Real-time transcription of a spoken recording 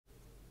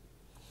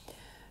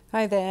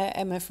Hi there,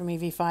 Emma from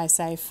EV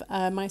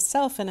FireSafe.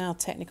 Myself and our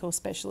technical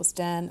specialist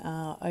Dan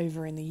are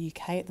over in the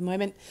UK at the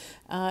moment.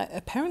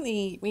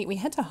 Apparently, we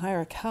had to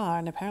hire a car,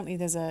 and apparently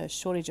there's a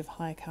shortage of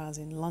hire cars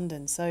in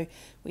London. So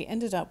we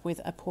ended up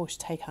with a Porsche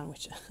Taycan,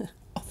 which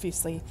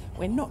obviously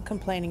we're not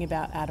complaining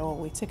about at all.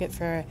 We took it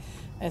for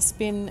a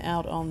spin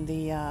out on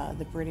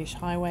the British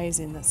highways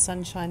in the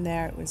sunshine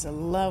there. It was a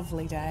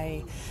lovely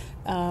day.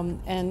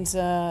 And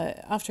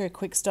after a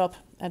quick stop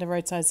at a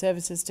roadside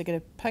services to get a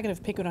packet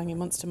of pickled onion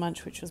monster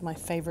munch, which was my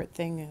favourite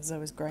thing as I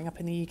was growing up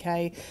in the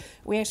UK,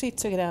 we actually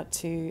took it out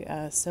to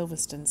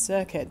Silverstone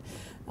Circuit.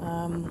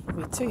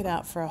 We took it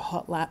out for a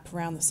hot lap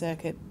around the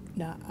circuit.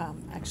 No,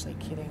 actually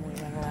kidding, we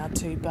weren't allowed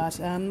to, but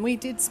we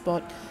did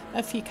spot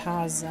a few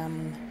cars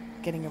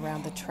getting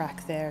around the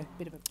track there.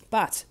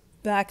 But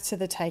back to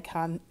the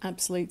Taycan,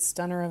 absolute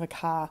stunner of a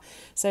car.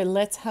 So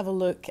let's have a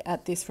look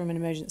at this from an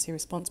emergency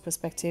response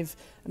perspective.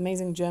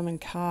 Amazing German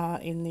car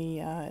in the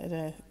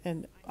at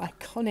an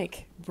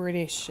iconic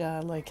British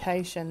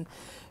location.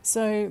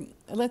 So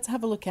let's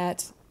have a look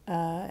at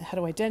how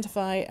to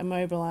identify,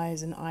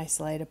 immobilise and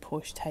isolate a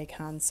Porsche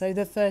Taycan. So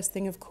the first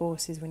thing, of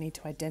course, is we need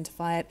to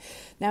identify it.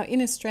 Now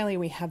in Australia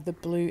we have the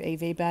blue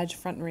EV badge,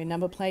 front and rear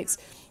number plates.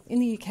 In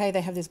the UK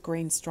they have this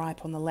green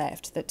stripe on the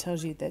left that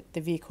tells you that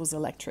the vehicle's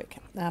electric.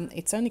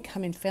 It's only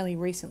come in fairly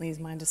recently is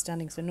my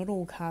understanding, so not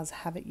all cars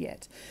have it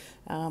yet.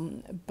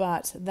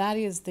 But that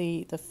is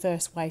the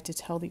first way to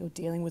tell that you're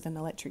dealing with an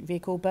electric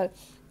vehicle. But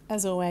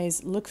as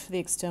always, look for the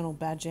external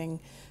badging,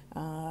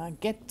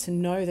 get to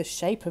know the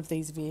shape of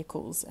these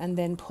vehicles, and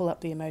then pull up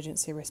the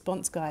emergency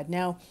response guide.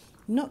 Now,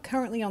 not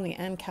currently on the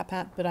ANCAP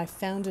app, but I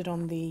found it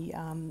on the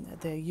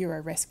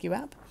Euro Rescue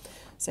app.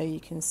 So you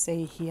can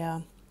see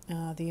here,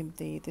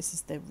 this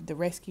is the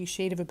rescue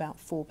sheet of about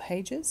 4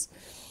 pages.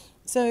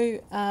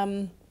 So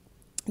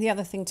the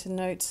other thing to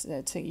note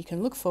that you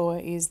can look for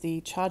is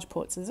the charge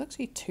ports. There's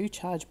actually 2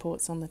 charge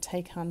ports on the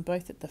Taycan,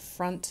 both at the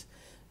front,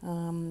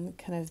 kind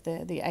of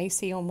the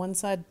AC on one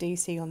side,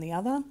 DC on the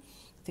other.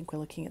 I think we're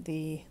looking at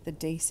the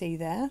DC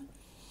there.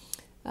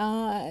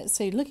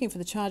 So you're looking for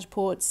the charge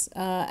ports,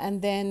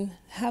 and then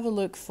have a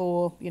look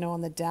for,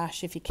 on the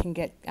dash, if you can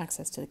get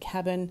access to the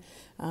cabin.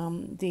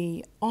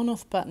 The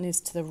on-off button is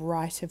to the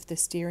right of the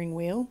steering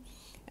wheel,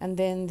 and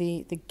then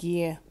the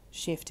gear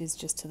shift is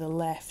just to the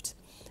left.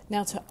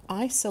 Now to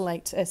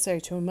isolate, to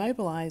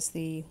immobilise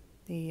the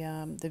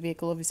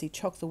vehicle, obviously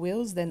chock the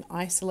wheels, then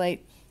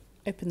isolate,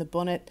 open the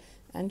bonnet,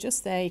 and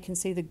just there you can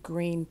see the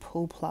green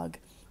pull plug.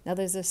 Now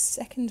there's a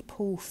second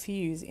pull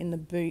fuse in the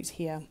boot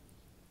here.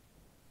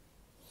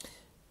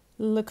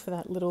 Look for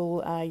that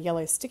little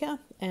yellow sticker,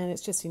 and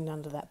it's just in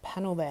under that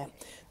panel there.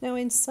 Now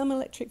in some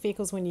electric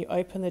vehicles, when you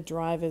open the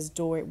driver's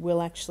door, it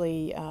will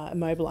actually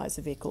immobilise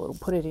the vehicle. It'll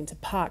put it into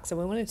park. So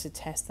we wanted to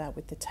test that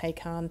with the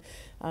Taycan.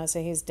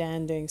 So here's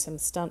Dan doing some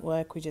stunt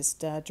work. We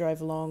just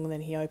drove along, and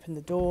then he opened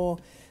the door.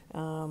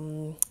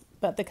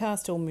 But the car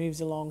still moves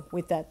along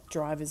with that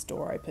driver's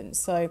door open.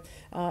 So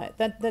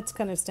that's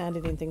kind of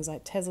standard in things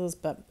like Teslas,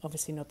 but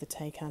obviously not the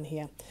Taycan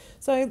here.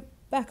 So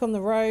back on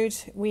the road,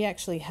 we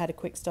actually had a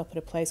quick stop at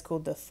a place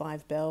called the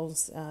Five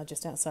Bells,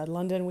 just outside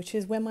London, which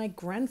is where my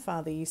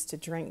grandfather used to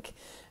drink.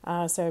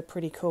 So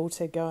pretty cool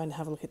to go and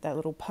have a look at that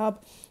little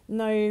pub.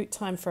 No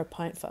time for a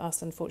pint for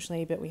us,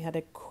 unfortunately, but we had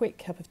a quick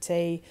cup of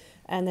tea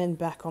and then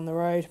back on the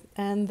road.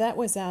 And that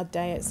was our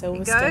day at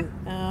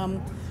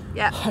Silverstone.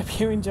 Yeah. Hope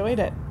you enjoyed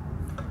it.